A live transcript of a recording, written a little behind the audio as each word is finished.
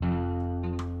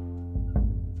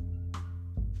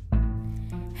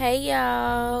Hey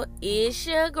y'all, it's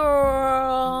your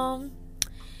girl.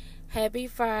 Happy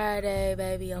Friday,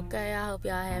 baby. Okay, I hope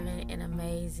y'all having an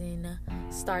amazing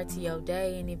start to your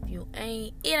day. And if you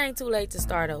ain't, it ain't too late to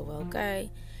start over,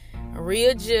 okay?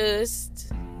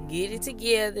 Readjust, get it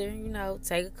together,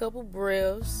 take a couple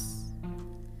breaths,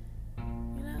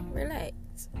 relax.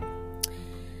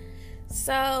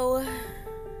 So,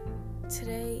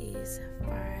 today is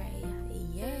Friday.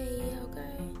 Yay, okay?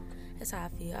 That's how I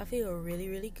feel. I feel really,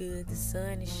 really good. The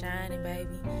sun is shining,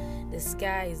 baby. The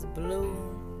sky is blue.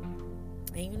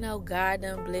 And God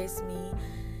done blessed me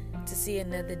to see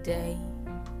another day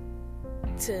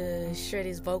to share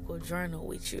this vocal journal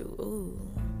with you. Ooh,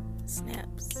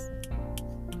 snaps.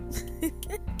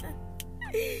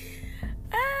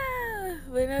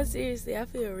 But no, seriously, I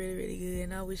feel really, really good.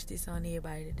 And I wish this on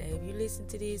everybody today. If you listen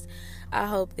to this, I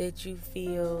hope that you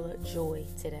feel joy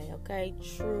today, okay?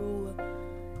 True,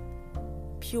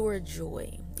 pure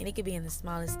joy. And it could be in the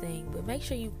smallest thing. But make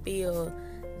sure you feel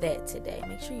that today.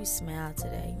 Make sure you smile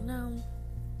today,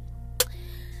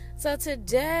 So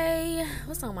today,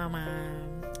 what's on my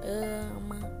mind? I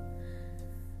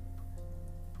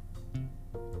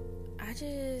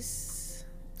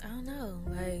don't know.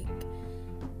 Like,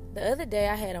 the other day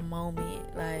I had a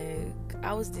moment, like,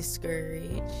 I was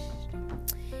discouraged.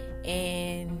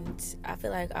 And I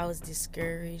feel like I was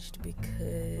discouraged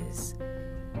because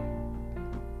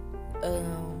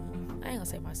I ain't gonna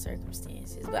say my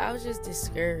circumstances, but I was just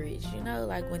discouraged,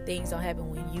 like when things don't happen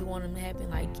when you want them to happen,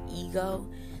 like ego.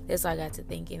 That's what I got to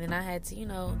thinking, and I had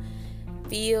to,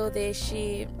 feel that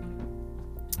shit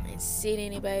and sit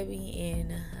in it, baby,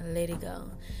 and let it go.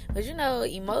 But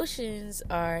emotions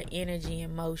are energy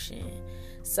in motion.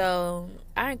 So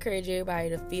I encourage everybody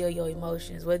to feel your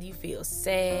emotions, whether you feel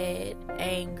sad,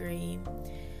 angry,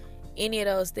 any of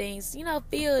those things,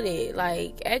 feel it.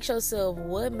 Like, ask yourself,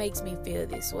 what makes me feel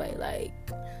this way? Like,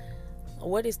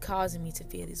 what is causing me to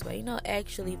feel this way?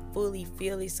 Actually fully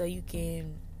feel it so you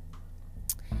can,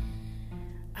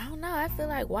 I don't know, I feel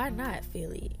like, why not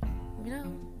feel it?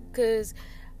 Because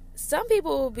some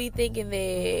people will be thinking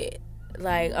that,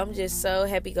 like, I'm just so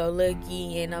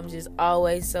happy-go-lucky and I'm just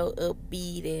always so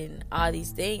upbeat and all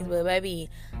these things. But, baby,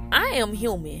 I am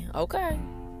human, okay?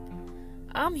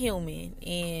 I'm human,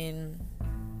 and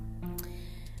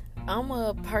I'm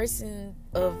a person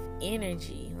of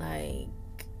energy. Like,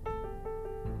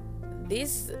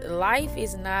 this life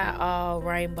is not all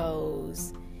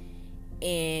rainbows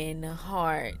and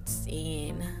hearts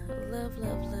and love.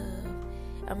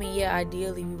 I mean, yeah,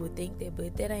 ideally we would think that,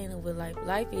 but that ain't what life.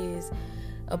 Life is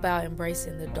about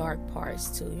embracing the dark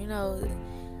parts too.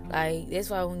 Like, that's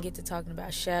why when we get to talking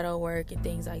about shadow work and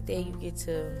things like that, you get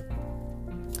to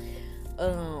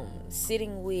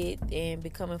sitting with and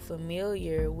becoming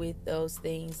familiar with those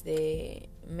things that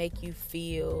make you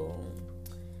feel,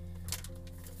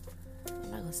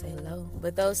 I'm not gonna say low,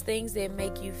 but those things that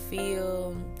make you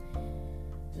feel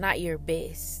not your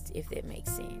best, if that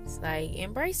makes sense. Like,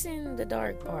 embracing the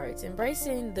dark parts,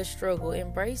 embracing the struggle,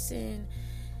 embracing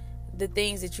the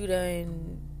things that you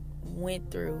done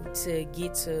went through to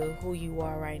get to who you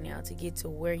are right now, to get to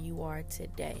where you are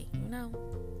today,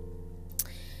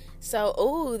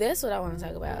 So, that's what I want to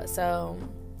talk about. So,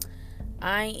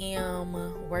 I am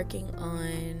working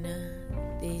on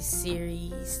this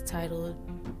series titled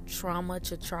Trauma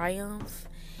to Triumph.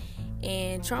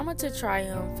 And Trauma to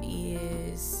Triumph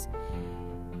is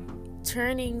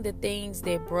turning the things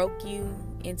that broke you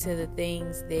into the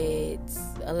things that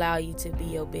allow you to be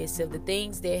your best self. The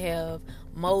things that have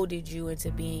molded you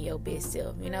into being your best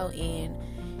self, and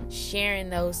sharing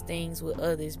those things with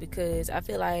others, because I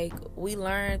feel like we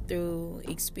learn through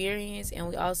experience and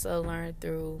we also learn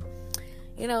through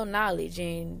knowledge.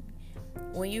 And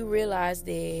when you realize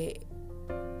that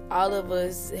all of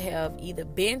us have either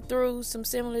been through some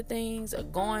similar things or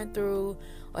going through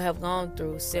or have gone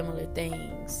through similar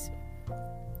things,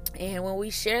 and when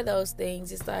we share those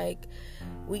things, it's like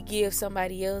we give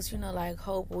somebody else like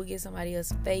hope. We give somebody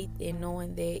else faith in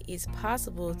knowing that it's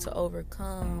possible to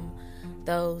overcome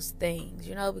those things,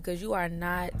 because you are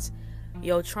not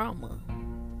your trauma.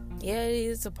 Yeah,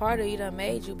 it's a part of you that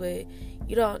made you, but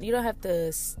you don't have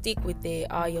to stick with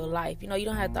it all your life. You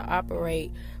don't have to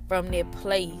operate from that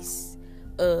place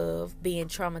of being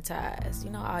traumatized,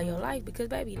 all your life, because,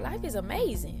 baby, life is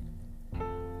amazing.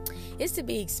 It's to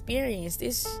be experienced.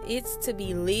 It's to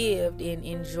be lived and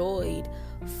enjoyed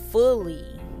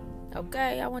fully.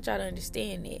 Okay, I want y'all to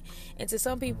understand that. And to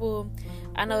some people,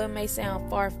 I know it may sound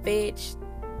far-fetched,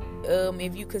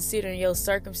 if you consider your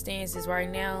circumstances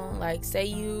right now. Like, say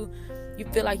you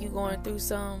feel like you're going through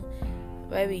some,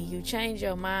 baby, you change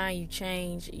your mind, you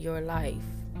change your life.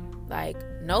 Like,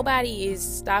 Nobody is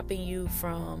stopping you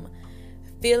from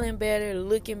feeling better,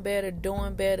 looking better,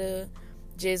 doing better,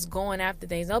 just going after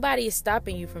things. Nobody is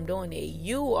stopping you from doing it.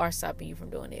 You are stopping you from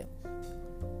doing it.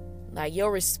 Like,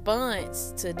 your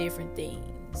response to different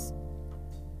things.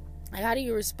 Like, how do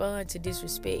you respond to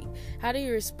disrespect? How do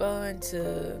you respond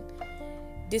to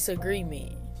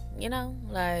disagreement? You know,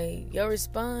 like, your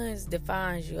response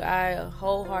defines you. I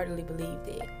wholeheartedly believe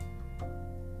that.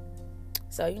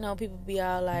 So, you know, people be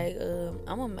all like,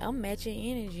 I'm matching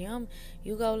energy.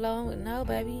 You go low. No,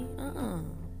 baby.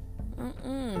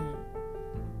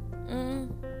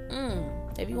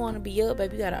 If you want to be up,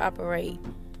 baby, you got to operate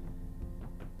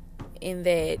in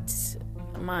that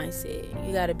mindset.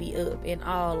 You got to be up in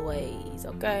all ways,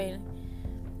 okay?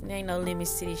 There ain't no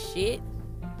limits to this shit.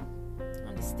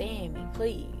 Understand me,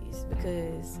 please.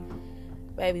 Because,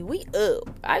 baby, we up.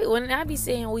 When I be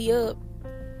saying we up,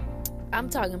 I'm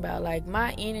talking about, like,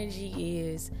 my energy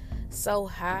is so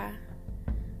high.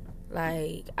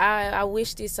 Like, I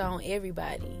wish this on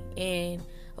everybody. And,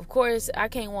 of course, I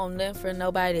can't want nothing for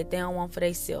nobody that they don't want for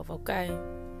themselves, okay?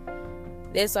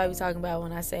 That's what I be talking about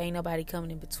when I say ain't nobody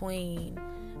coming in between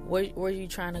where you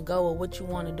trying to go or what you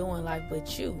want to do in life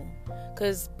but you.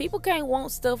 Because people can't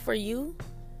want stuff for you.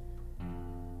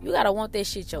 You got to want that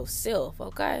shit yourself,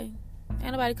 okay?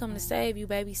 Ain't nobody coming to save you,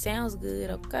 baby. Sounds good,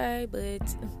 okay? But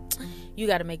you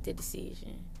got to make the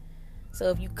decision. So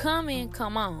if you coming,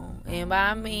 come on. And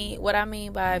what I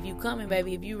mean by if you coming,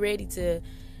 baby, if you ready to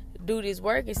do this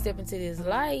work and step into this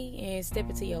light and step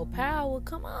into your power,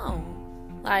 come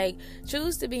on. Like,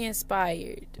 choose to be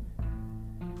inspired.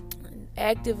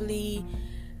 Actively,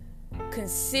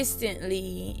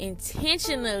 consistently,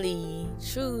 intentionally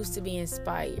choose to be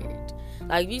inspired.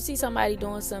 Like, if you see somebody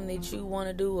doing something that you want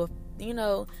to do, or, you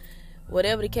know,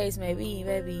 whatever the case may be,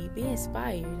 baby, be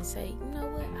inspired and say, you know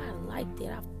what, I like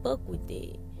that, I fuck with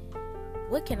that.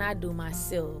 What can I do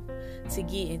myself to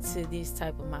get into this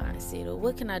type of mindset? Or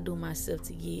what can I do myself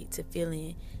to get to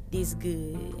feeling this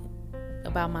good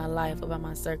about my life, about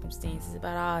my circumstances,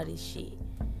 about all this shit?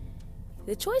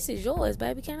 The choice is yours,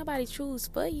 baby. Can't nobody choose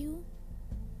for you.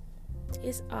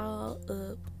 It's all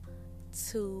up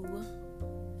to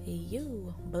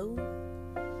you, boo.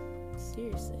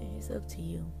 Seriously, it's up to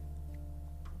you.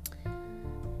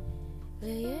 But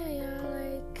yeah,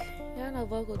 y'all know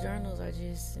vocal journals are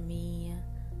just me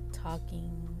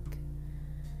talking.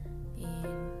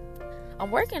 And I'm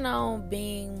working on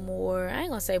being more, I ain't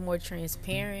gonna say more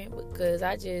transparent,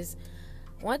 because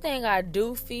one thing I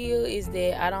do feel is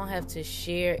that I don't have to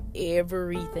share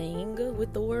everything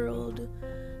with the world.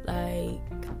 Like,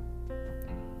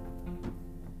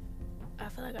 I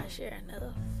feel like I share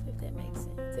enough, if that makes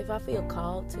sense. If I feel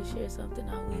called to share something,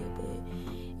 I will. But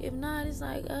if not, it's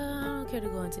like, I don't care to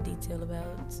go into detail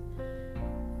about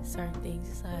certain things.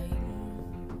 It's like,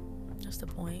 what's the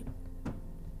point?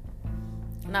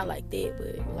 Not like that,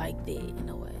 but like that in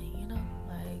a way, you know?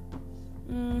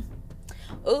 Like,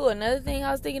 Oh, another thing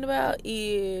I was thinking about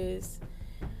is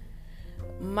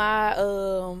my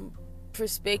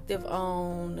perspective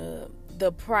on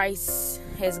the price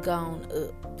has gone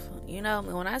up. You know,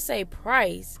 when I say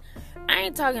price, I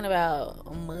ain't talking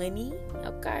about money,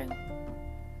 okay?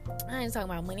 I ain't talking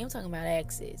about money. I'm talking about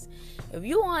access. If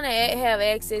you want to have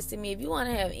access to me, if you want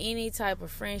to have any type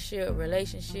of friendship,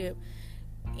 relationship,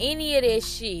 any of that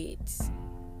shit,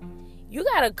 you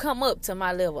gotta come up to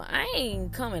my level. I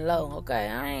ain't coming low, okay?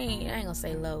 I ain't gonna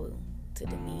say low to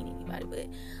demean anybody, but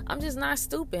I'm just not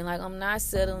stooping. Like, I'm not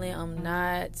settling.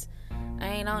 I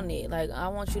ain't on it. Like, I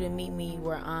want you to meet me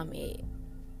where I'm at.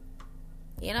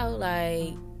 You know,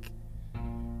 like,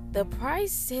 the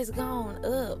price has gone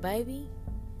up, baby.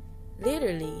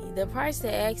 Literally, the price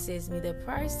to access me, the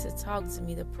price to talk to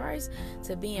me, the price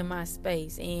to be in my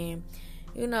space. And,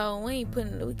 you know, we ain't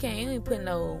putting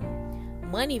no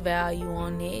money value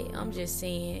on it. I'm just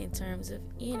saying in terms of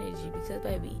energy, because,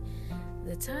 baby,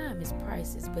 the time is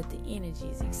priceless, but the energy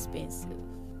is expensive.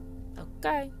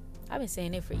 Okay? I've been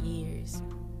saying it for years.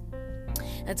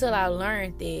 Until I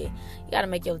learned that you gotta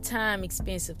make your time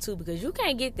expensive too, because you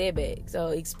can't get that back. So,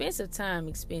 expensive time,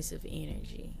 expensive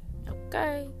energy.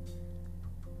 Okay?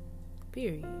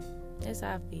 Period. That's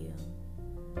how I feel.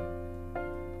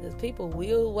 Because people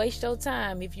will waste your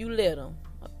time if you let them.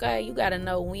 Okay? You gotta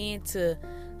know when to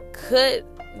cut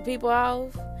people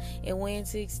off and when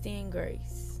to extend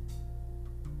grace.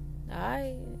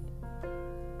 Alright?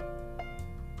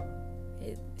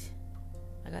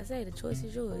 Like I say, the choice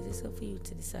is yours. It's up for you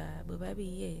to decide. But baby,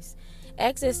 yes,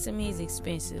 access to me is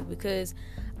expensive, because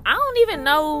I don't even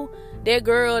know that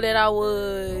girl that I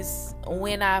was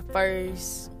when I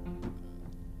first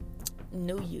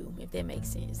knew you, if that makes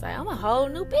sense. Like, I'm a whole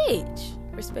new bitch.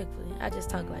 Respectfully, I just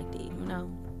talk like that,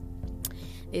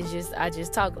 I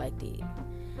just talk like that.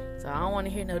 So I don't want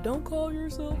to hear no, don't call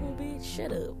yourself a bitch.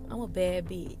 Shut up. I'm a bad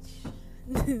bitch.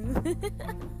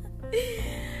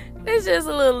 It's just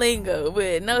a little lingo.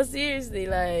 But no, seriously,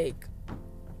 like,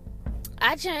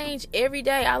 I change every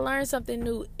day. I learn something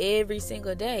new every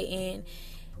single day. And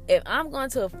if I'm going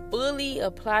to fully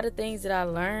apply the things that I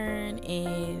learn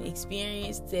and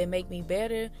experience that make me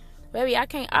better, baby, I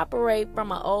can't operate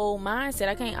from an old mindset.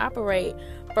 I can't operate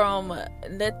from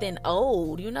nothing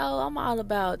old. I'm all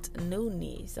about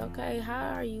newness, okay?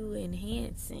 How are you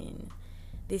enhancing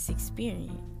this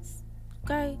experience,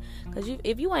 okay? Because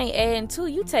if you ain't adding to,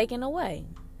 you taking away,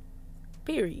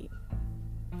 period.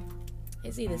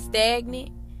 It's either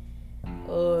stagnant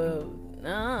or,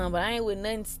 but I ain't with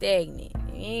nothing stagnant.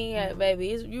 You ain't got, baby,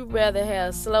 you rather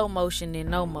have slow motion than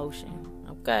no motion,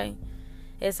 okay?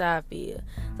 That's how I feel.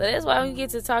 So that's why when we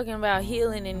get to talking about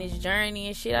healing and this journey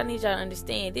and shit, I need y'all to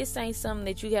understand this ain't something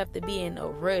that you have to be in a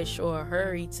rush or a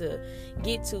hurry to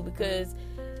get to, because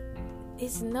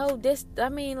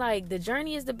the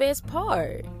journey is the best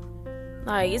part.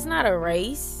 Like, it's not a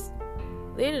race.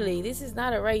 Literally, this is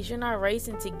not a race. You're not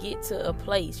racing to get to a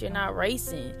place. You're not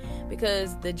racing,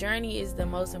 because the journey is the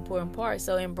most important part.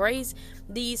 So embrace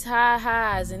these high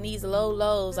highs and these low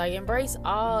lows. Like, embrace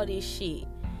all this shit.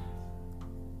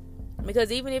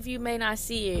 Because even if you may not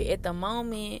see it at the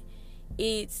moment,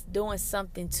 it's doing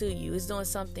something to you. It's doing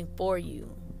something for you.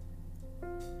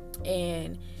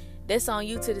 And that's on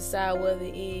you to decide whether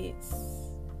it's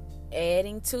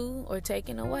adding to or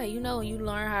taking away. You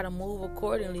learn how to move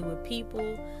accordingly with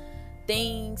people,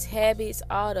 things, habits,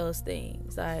 all those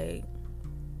things. Like,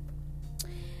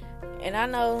 and I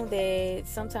know that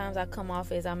sometimes I come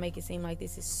off as I make it seem like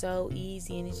this is so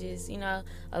easy, and it's just,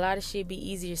 a lot of shit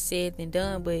be easier said than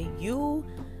done. But you,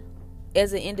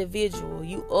 as an individual,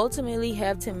 you ultimately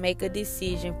have to make a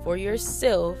decision for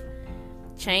yourself,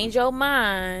 change your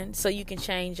mind so you can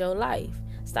change your life.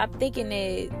 Stop thinking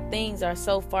that things are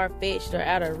so far-fetched or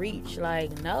out of reach.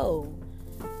 Like, no.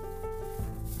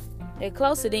 They're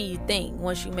closer than you think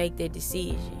once you make that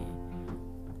decision.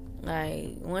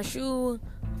 Like, once you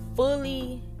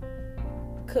fully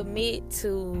commit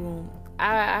to,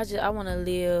 I want to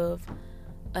live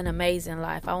an amazing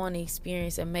life. I want to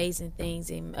experience amazing things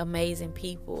and amazing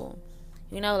people.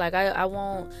 I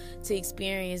want to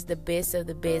experience the best of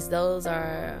the best. Those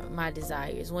are my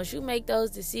desires. Once you make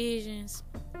those decisions,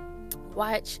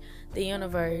 watch the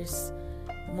universe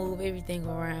move everything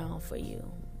around for you.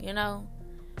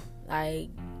 Like,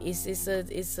 it's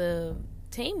a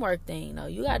teamwork thing.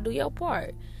 You gotta do your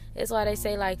part. That's why they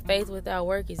say, like, faith without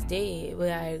work is dead. But,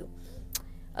 like,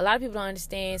 a lot of people don't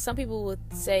understand. Some people would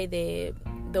say that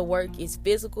the work is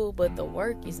physical, but the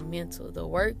work is mental. The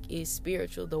work is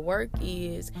spiritual. The work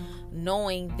is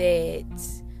knowing that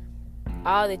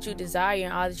all that you desire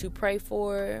and all that you pray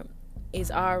for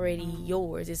is already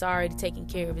yours. It's already taken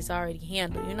care of. It's already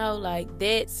handled. Like,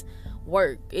 that's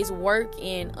work. It's work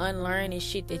in unlearning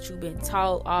shit that you've been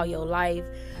taught all your life.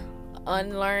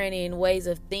 Unlearning ways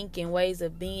of thinking, ways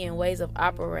of being, ways of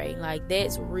operating. Like,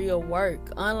 that's real work.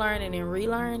 Unlearning and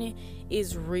relearning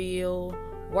is real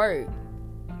work.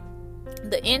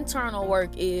 The internal work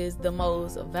is the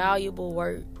most valuable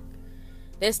work.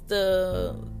 That's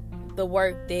the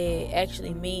work that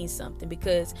actually means something,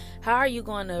 because how are you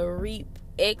going to reap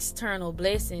external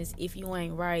blessings if you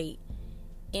ain't right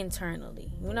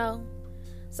internally?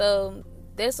 So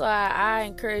that's why I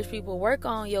encourage people, work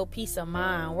on your peace of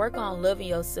mind, work on loving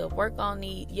yourself, work on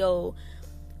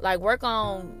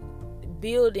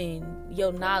building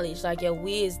your knowledge, like your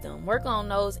wisdom. Work on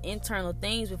those internal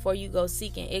things before you go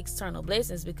seeking external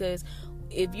blessings, because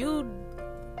if you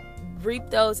reap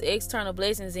those external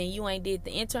blessings and you ain't did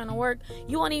the internal work,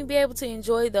 you won't even be able to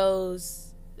enjoy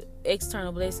those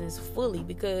external blessings fully,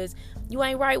 because you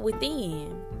ain't right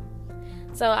within.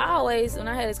 So I always, when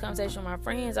I had this conversation with my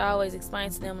friends, I always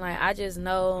explain to them, like, I just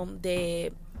know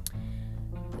that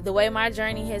the way my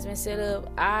journey has been set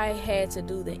up, I had to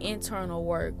do the internal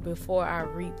work before I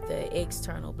reaped the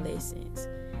external blessings.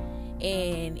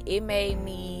 And it made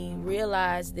me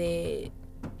realize that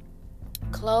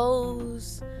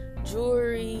clothes,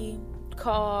 jewelry,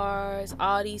 cars,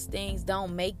 all these things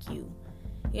don't make you,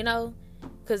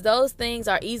 because those things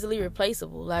are easily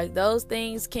replaceable. Like, those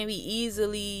things can be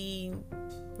easily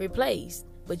replaced,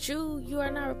 but you are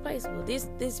not replaceable.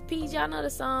 This piece, y'all know the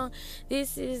song,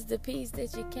 this is the piece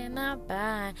that you cannot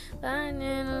buy. That's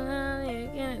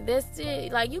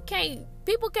it. Like,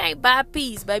 people can't buy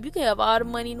peace, baby. You can have all the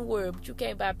money in the world, but you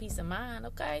can't buy peace of mind,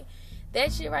 okay?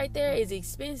 That shit right there is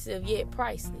expensive, yet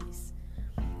priceless.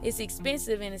 It's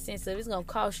expensive in the sense of it's gonna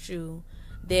cost you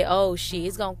that old shit.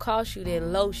 It's gonna cost you that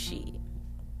low shit.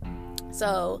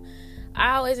 So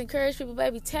I always encourage people,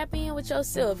 baby, tap in with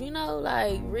yourself.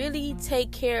 Like really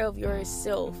take care of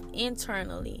yourself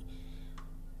internally.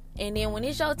 And then when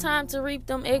it's your time to reap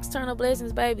them external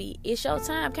blessings, baby, it's your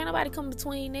time. Can't nobody come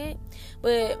between that.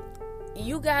 But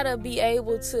you gotta be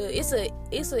able to, it's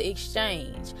an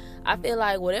exchange. I feel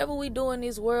like whatever we do in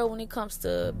this world when it comes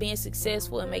to being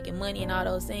successful and making money and all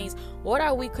those things, what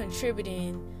are we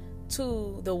contributing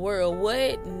to the world?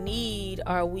 What need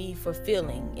are we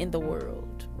fulfilling in the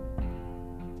world?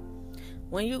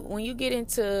 When you get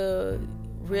into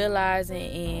realizing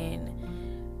and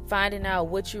finding out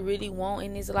what you really want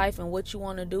in this life and what you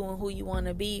want to do and who you want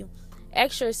to be,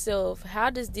 ask yourself, how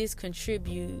does this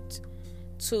contribute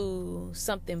to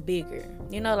something bigger?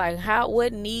 Like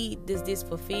what need does this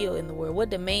fulfill in the world? What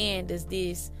demand does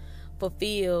this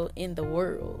fulfill in the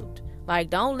world? Like,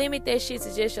 don't limit that shit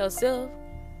to just yourself.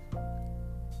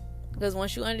 Because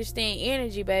once you understand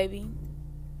energy, baby,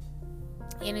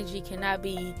 energy cannot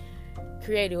be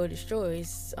created or destroyed.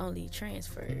 It's only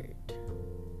transferred.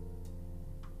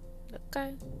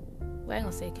 Okay. Well, I ain't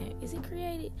gonna say is it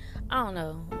created? I don't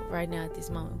know right now at this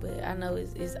moment, but I know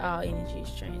it's all energy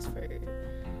is transferred.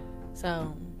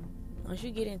 So once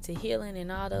you get into healing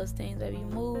and all those things, baby, you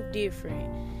move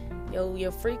different.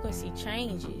 Your frequency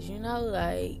changes.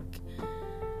 Like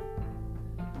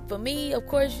for me, of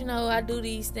course, I do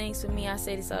these things for me. I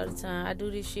say this all the time. I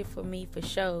do this shit for me for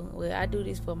sure. Well, I do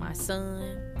this for my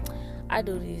son. I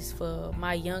do this for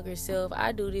my younger self.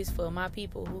 I do this for my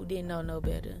people who didn't know no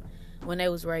better when they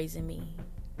was raising me.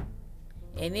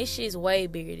 And this shit's way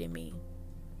bigger than me.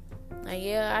 Like,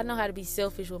 yeah, I know how to be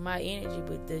selfish with my energy,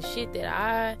 but the shit that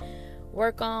I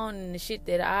work on and the shit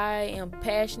that I am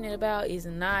passionate about is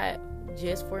not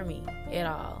just for me at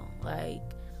all. Like,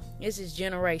 this is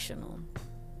generational.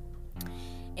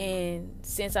 And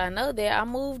since I know that, I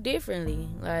move differently.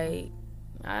 Like,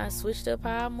 I switched up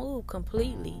how I move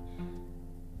completely.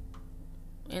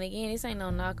 And again, this ain't no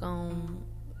knock on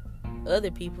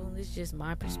other people. It's just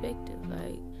my perspective.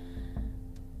 Like,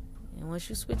 and once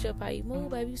you switch up how you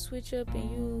move, baby, you switch up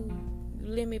and you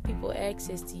limit people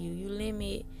access to you.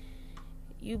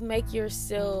 You make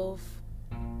yourself,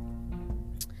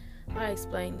 how I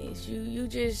explain this? You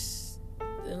just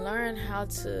learn how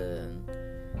to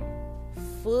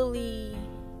fully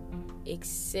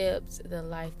accept the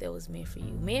life that was meant for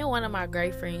you. Me and one of my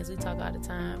great friends, we talk all the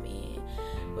time,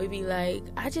 and we be like,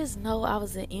 I just know I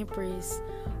was an empress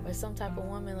or some type of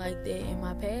woman like that in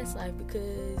my past life,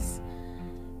 because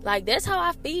like that's how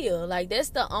I feel. Like that's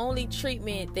the only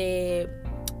treatment that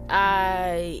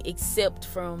I accept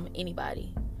from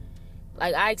anybody.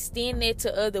 Like I extend that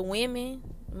to other women,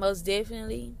 most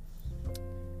definitely.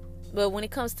 But when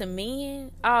it comes to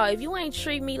men, if you ain't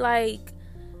treat me like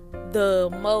the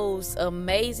most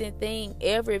amazing thing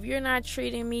ever, if you're not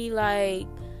treating me like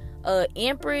a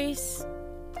empress,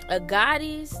 a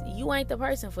goddess, you ain't the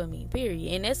person for me,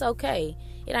 period. And that's okay.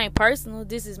 It ain't personal.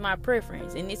 This is my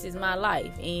preference and this is my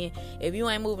life. And if you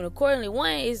ain't moving accordingly,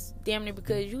 one, is damn near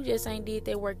because you just ain't did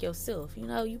that work yourself.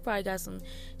 You probably got some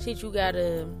shit you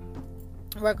gotta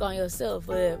work on yourself.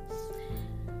 But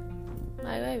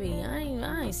like, baby, I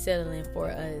ain't settling for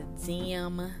a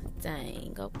damn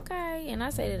thing, okay? And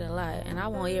I say that a lot, and I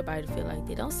want everybody to feel like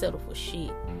they don't settle for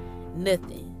shit,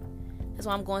 nothing. That's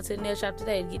why I'm going to the nail shop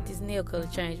today to get this nail color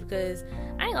changed, because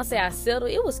I ain't gonna say I settled.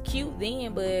 It was cute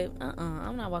then, but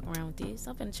I'm not walking around with this.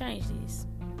 I'm finna change this,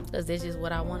 because that's just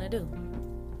what I want to do.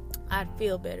 I'd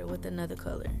feel better with another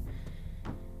color.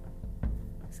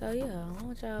 So yeah, I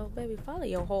want y'all, baby, follow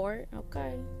your heart,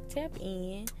 okay? Tap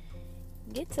in.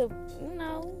 Get to,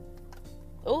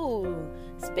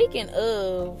 speaking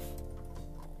of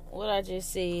what I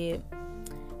just said,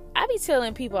 I be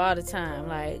telling people all the time,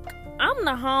 like, I'm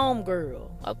the home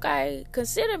girl, okay?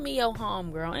 Consider me your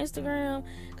home girl. On Instagram,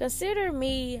 consider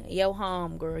me your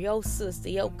home girl, your sister,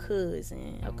 your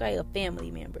cousin, okay? A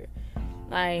family member.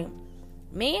 Like,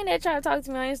 men that try to talk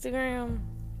to me on Instagram,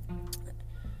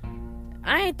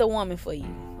 I ain't the woman for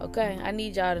you, okay? I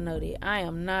need y'all to know that. I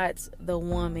am not the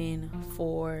woman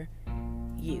for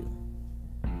you.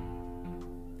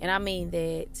 And I mean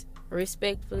that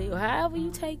respectfully, or however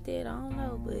you take that, I don't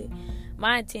know. But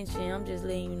my intention, I'm just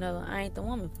letting you know, I ain't the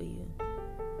woman for you.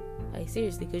 Like,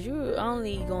 seriously, because you're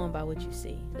only going by what you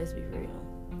see. Let's be real.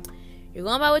 You're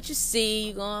going by what you see.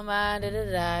 You're going by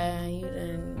da-da-da.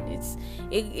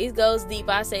 It goes deep.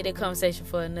 I say that conversation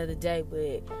for another day.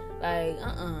 But, like,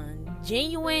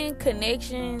 genuine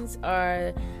connections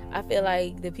are, I feel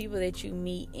like, the people that you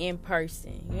meet in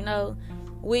person,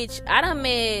 which I done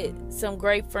met some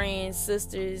great friends,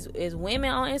 sisters as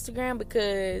women on Instagram,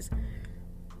 because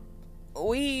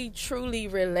we truly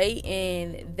relate,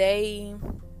 and I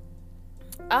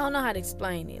don't know how to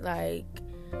explain it. Like,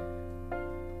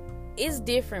 it's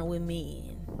different with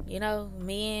men.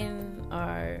 Men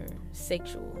are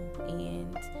sexual,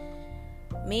 and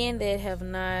men that have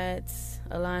not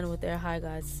aligned with their high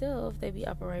God self, they be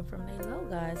operating from their low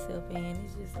God self, and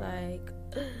it's just like,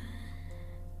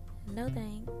 no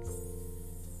thanks.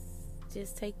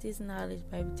 Just take this knowledge,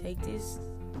 baby.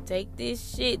 Take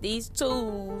this shit, these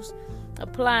tools,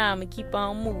 apply them, and keep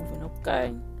on moving,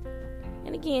 okay?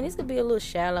 And again, this could be a little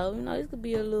shallow, this could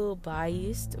be a little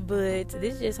biased, but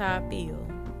this is just how I feel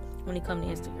when it comes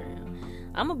to Instagram.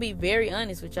 I'm gonna be very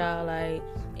honest with y'all. Like,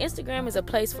 Instagram is a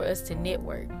place for us to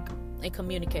network and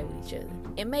communicate with each other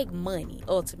and make money.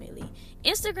 Ultimately,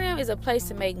 Instagram is a place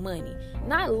to make money,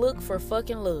 not look for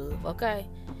fucking love, okay?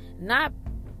 Not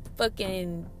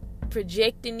fucking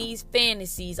projecting these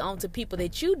fantasies onto people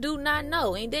that you do not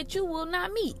know and that you will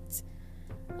not meet,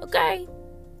 okay?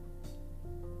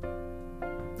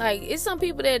 Like, it's some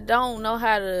people that don't know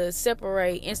how to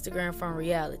separate Instagram from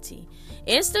reality.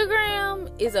 Instagram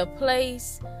is a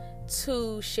place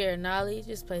to share knowledge.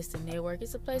 It's a place to network.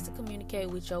 It's a place to communicate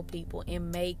with your people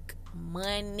and make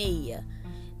money.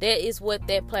 That is what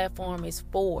that platform is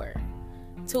for.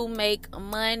 To make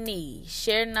money.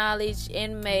 Share knowledge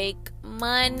and make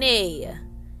money.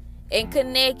 And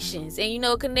connections.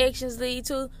 And connections lead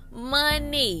to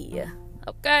money.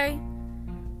 Okay?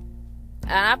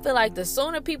 And I feel like the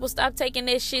sooner people stop taking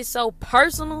that shit so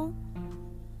personal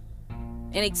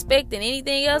and expecting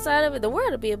anything else out of it, the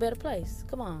world will be a better place.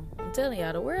 Come on. I'm telling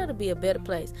y'all, the world will be a better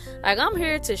place. Like, I'm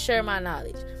here to share my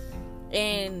knowledge.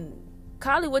 And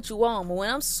call it what you want. But when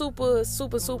I'm super,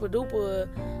 super, super duper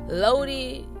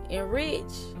loaded and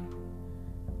rich,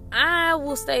 I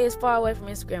will stay as far away from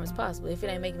Instagram as possible if it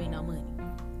ain't making me no money.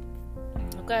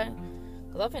 Okay?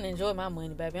 Because I'm finna enjoy my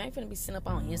money, baby. I ain't finna be sitting up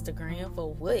on Instagram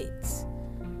for what?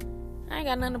 I ain't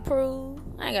got nothing to prove.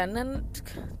 I ain't got nothing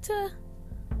to...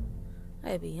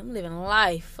 Baby, I'm living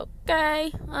life,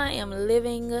 okay? I am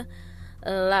living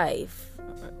life.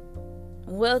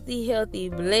 Wealthy, healthy,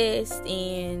 blessed,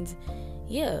 and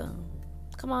yeah.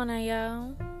 Come on now,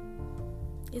 y'all.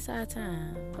 It's our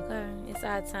time, okay? It's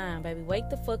our time, baby. Wake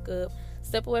the fuck up.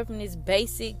 Step away from these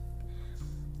basic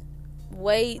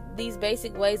ways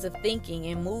of thinking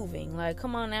and moving. Like,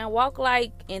 come on now. Walk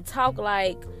like and talk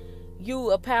like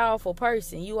you a powerful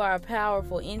person. You are a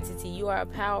powerful entity. You are a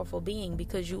powerful being,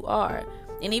 because you are.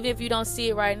 And even if you don't see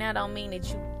it right now, don't mean that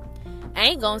you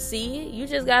ain't gonna see it. You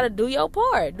just gotta do your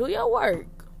part. Do your work.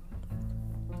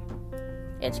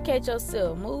 Educate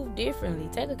yourself. Move differently.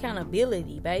 Take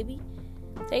accountability, baby.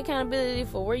 Take accountability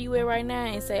for where you at right now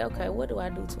and say, okay, what do I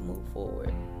do to move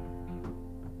forward?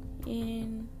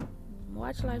 And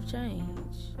watch life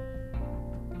change.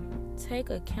 Take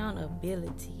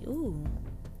accountability. Ooh.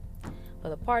 For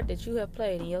the part that you have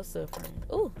played in your suffering.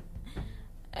 Ooh.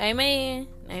 Amen.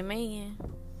 Amen.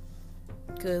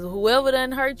 Because whoever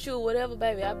done hurt you or whatever,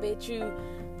 baby, I bet you.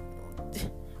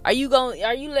 Are you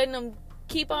letting them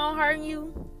keep on hurting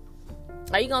you?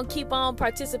 Are you gonna keep on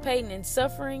participating in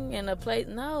suffering in a place?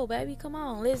 No, baby, come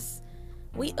on.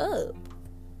 We up.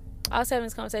 I was having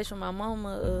this conversation with my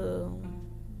mama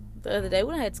the other day.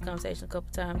 We done had this conversation a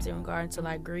couple times in regard to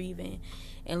like grieving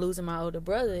and losing my older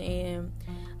brother. And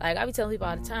like, I be telling people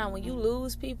all the time, when you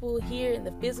lose people here in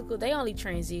the physical, they only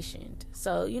transitioned.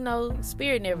 So,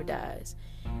 spirit never dies.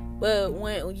 But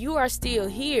when you are still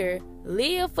here,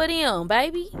 live for them,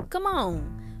 baby. Come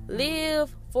on.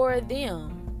 Live for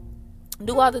them.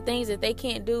 Do all the things that they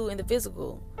can't do in the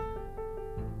physical.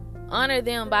 Honor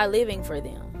them by living for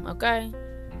them, okay?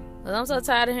 Because I'm so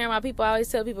tired of hearing my people always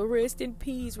tell people, rest in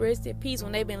peace,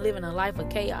 when they've been living a life of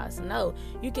chaos. No,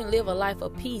 you can live a life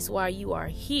of peace while you are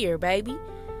here, baby.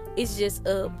 It's just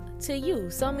up to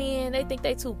you. Some men, they think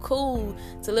they too cool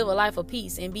to live a life of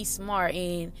peace and be smart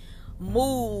and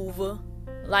move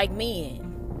like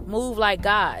men. Move like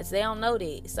gods. They don't know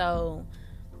that. So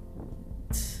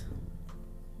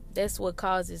that's what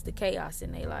causes the chaos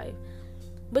in their life.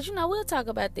 But we'll talk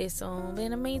about this soon. But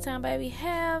in the meantime, baby,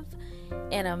 have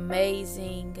an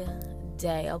amazing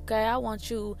day, okay? I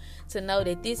want you to know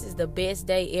that this is the best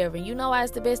day ever. You know why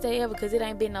it's the best day ever? Because it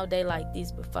ain't been no day like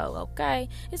this before, okay?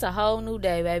 It's a whole new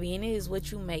day, baby, and it is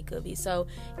what you make of it. So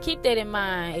keep that in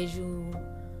mind as you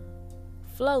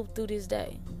flow through this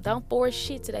day. Don't force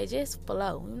shit today. Just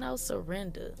flow.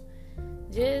 Surrender.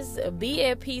 Just be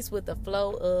at peace with the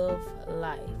flow of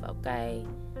life, okay?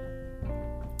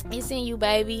 It's in you,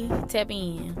 baby. Tap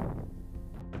in.